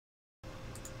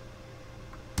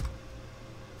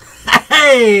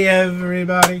Hey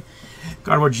everybody,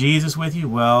 Cardboard Jesus with you.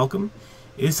 Welcome.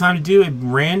 It's time to do a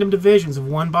random divisions of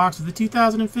one box of the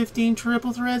 2015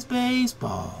 Triple Threads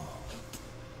Baseball.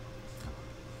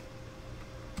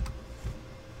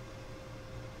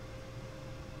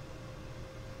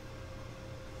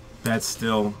 That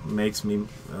still makes me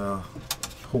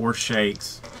poor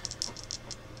shakes.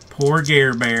 Poor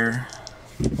Gare Bear.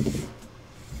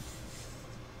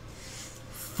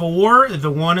 4,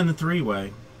 the 1 and the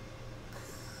 3-way.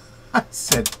 I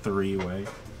said 3-way.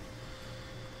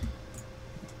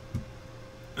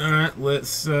 Alright,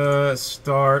 let's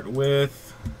start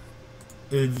with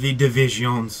the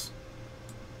divisions.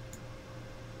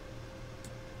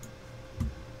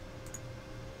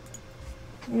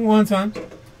 One time.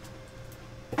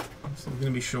 This is going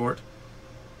to be short.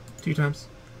 2 times.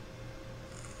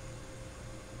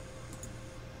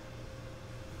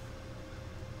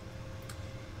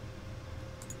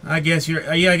 I guess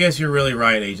you're really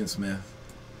right, Agent Smith.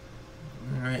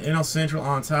 All right, NL Central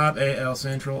on top, AL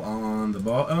Central on the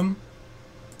bottom.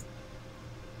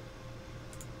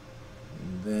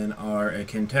 And then our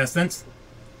contestants.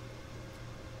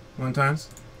 1 times.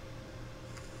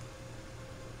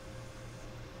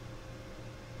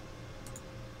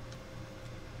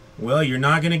 Well, you're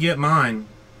not going to get mine.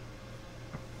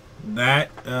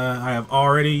 That I have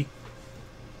already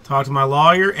talked to my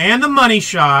lawyer. And the money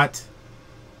shot.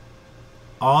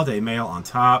 All Day Mail on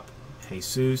top,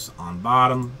 Jesus on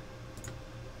bottom.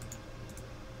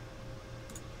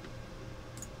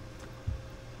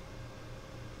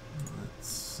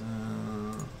 Let's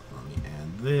let me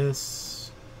add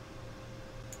this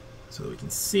so that we can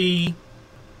see.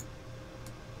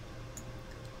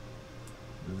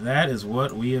 That is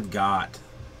what we have got.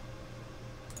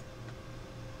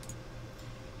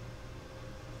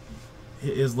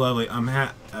 It is lovely.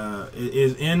 It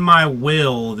is in my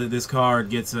will that this card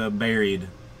gets buried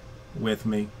with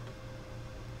me.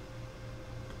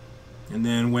 And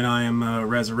then when I am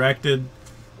resurrected,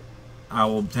 I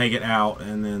will take it out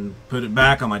and then put it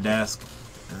back on my desk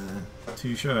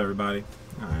to show everybody.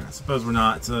 Alright, I suppose we're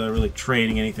not really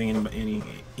trading anything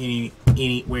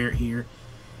anywhere here.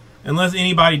 Unless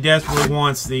anybody desperately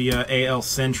wants the AL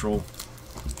Central,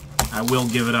 I will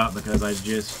give it up because I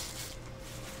just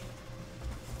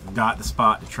got the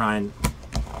spot to try and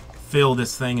fill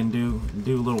this thing and do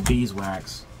a little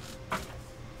beeswax.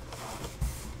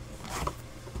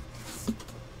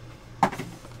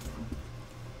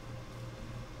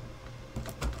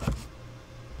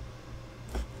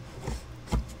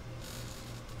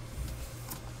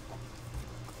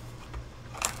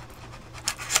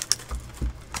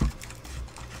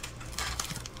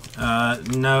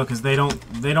 No, because they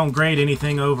don't grade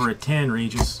anything over a 10,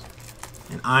 Regis.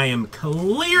 And I am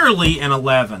clearly an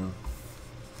 11.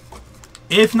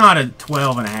 If not a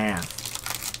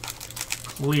 12.5.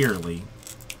 Clearly.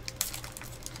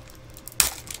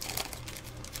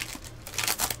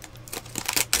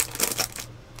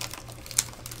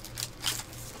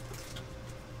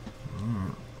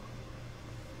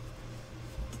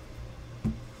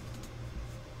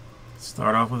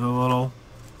 Start off with a little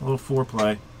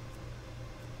foreplay.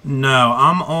 No,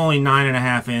 I'm only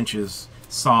 9.5 inches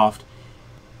soft.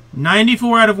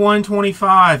 94 out of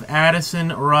 125, Addison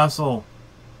Russell.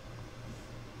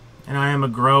 And I am a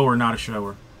grower, not a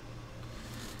shower.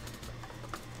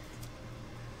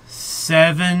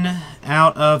 7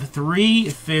 out of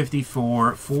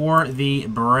 354 for the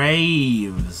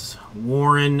Braves.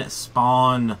 Warren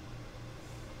Spahn.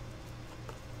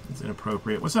 That's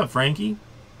inappropriate. What's up, Frankie?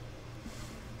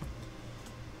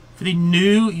 For the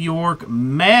New York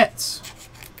Mets.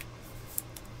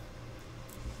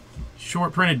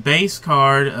 Short printed base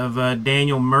card of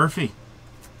Daniel Murphy.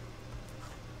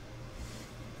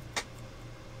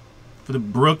 For the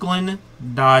Brooklyn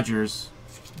Dodgers.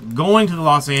 Going to the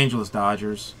Los Angeles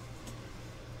Dodgers.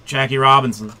 Jackie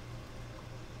Robinson.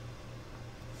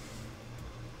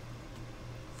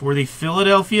 For the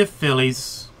Philadelphia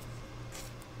Phillies.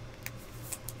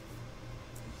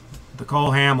 The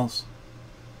Cole Hamels.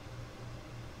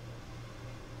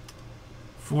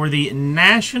 For the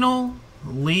National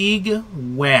League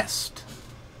West.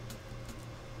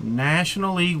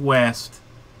 National League West.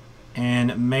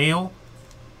 And mail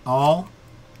all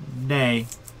day.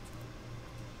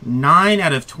 9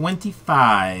 out of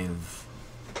 25.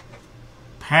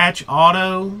 Patch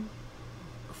auto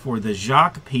for the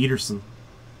Jock Peterson.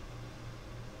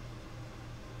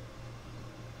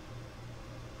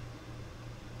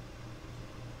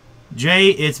 Jay,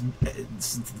 it's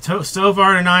so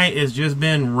far tonight it's just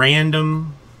been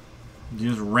random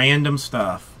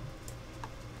stuff.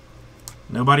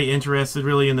 Nobody interested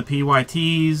really in the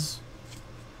PYTs.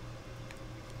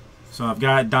 So I've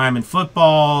got Diamond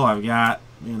Football. I've got,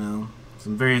 you know,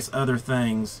 some various other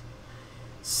things.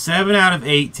 7 out of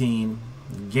 18.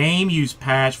 Game use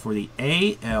patch for the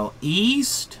AL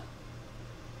East.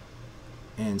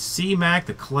 And C-Mac,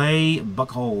 the Clay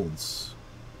Buchholz.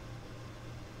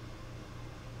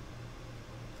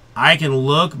 I can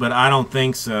look, but I don't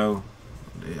think so.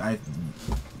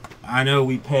 I know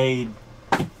we paid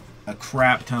a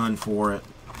crap ton for it.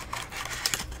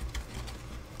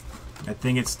 I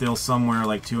think it's still somewhere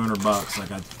like $200.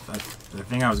 Like I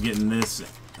think I was getting this,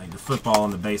 like the football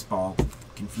and the baseball,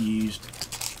 confused.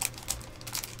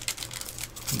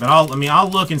 But I'll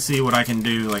look and see what I can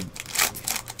do, like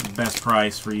the best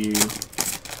price for you.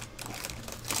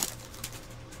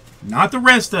 Not the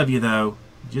rest of you though,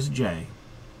 just Jay.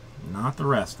 Not the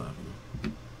rest of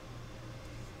you.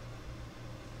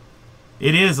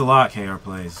 It is a lot, KR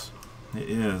Plays. It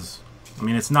is. I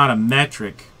mean, it's not a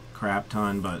metric crap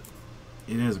ton, but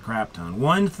it is a crap ton.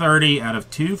 130 out of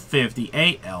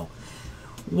 250 AL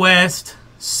West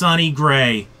Sonny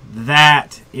Gray.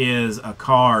 That is a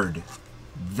card.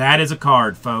 That is a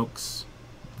card, folks.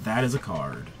 That is a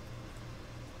card.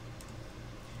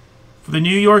 For the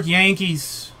New York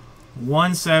Yankees,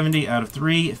 170 out of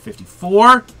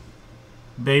 354.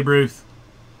 Babe Ruth.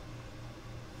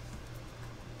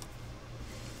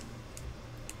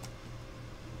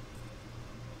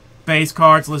 Base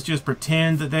cards, let's just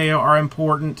pretend that they are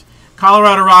important.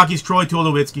 Colorado Rockies, Troy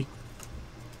Tulowitzki.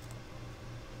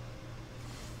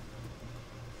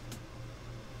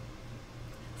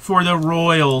 For the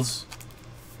Royals,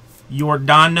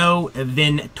 Yordano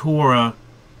Ventura.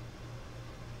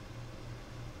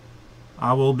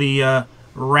 I will be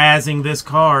razzing this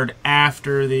card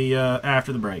after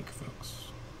the break, folks.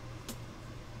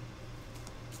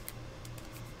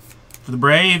 For the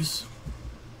Braves,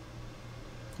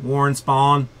 Warren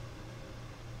Spahn.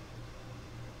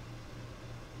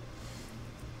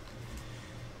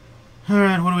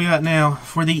 Alright, what do we got now?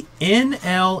 For the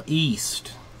NL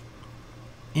East.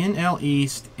 NL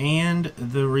East and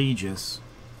the Regis.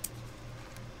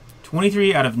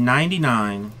 23 out of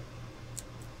 99.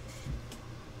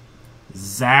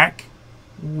 Zach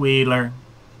Wheeler.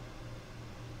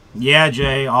 Yeah,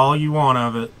 Jay, all you want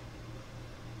of it.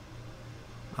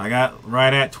 I got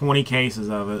right at 20 cases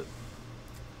of it.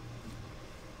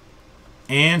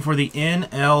 And for the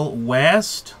NL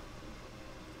West,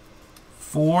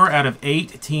 4 out of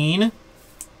 18.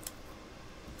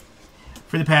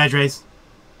 For the Padres,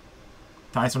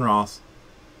 Tyson Ross.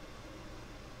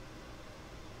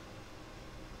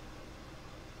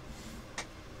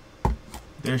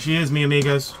 There she is, mi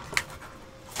amigos.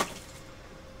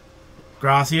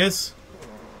 Gracias.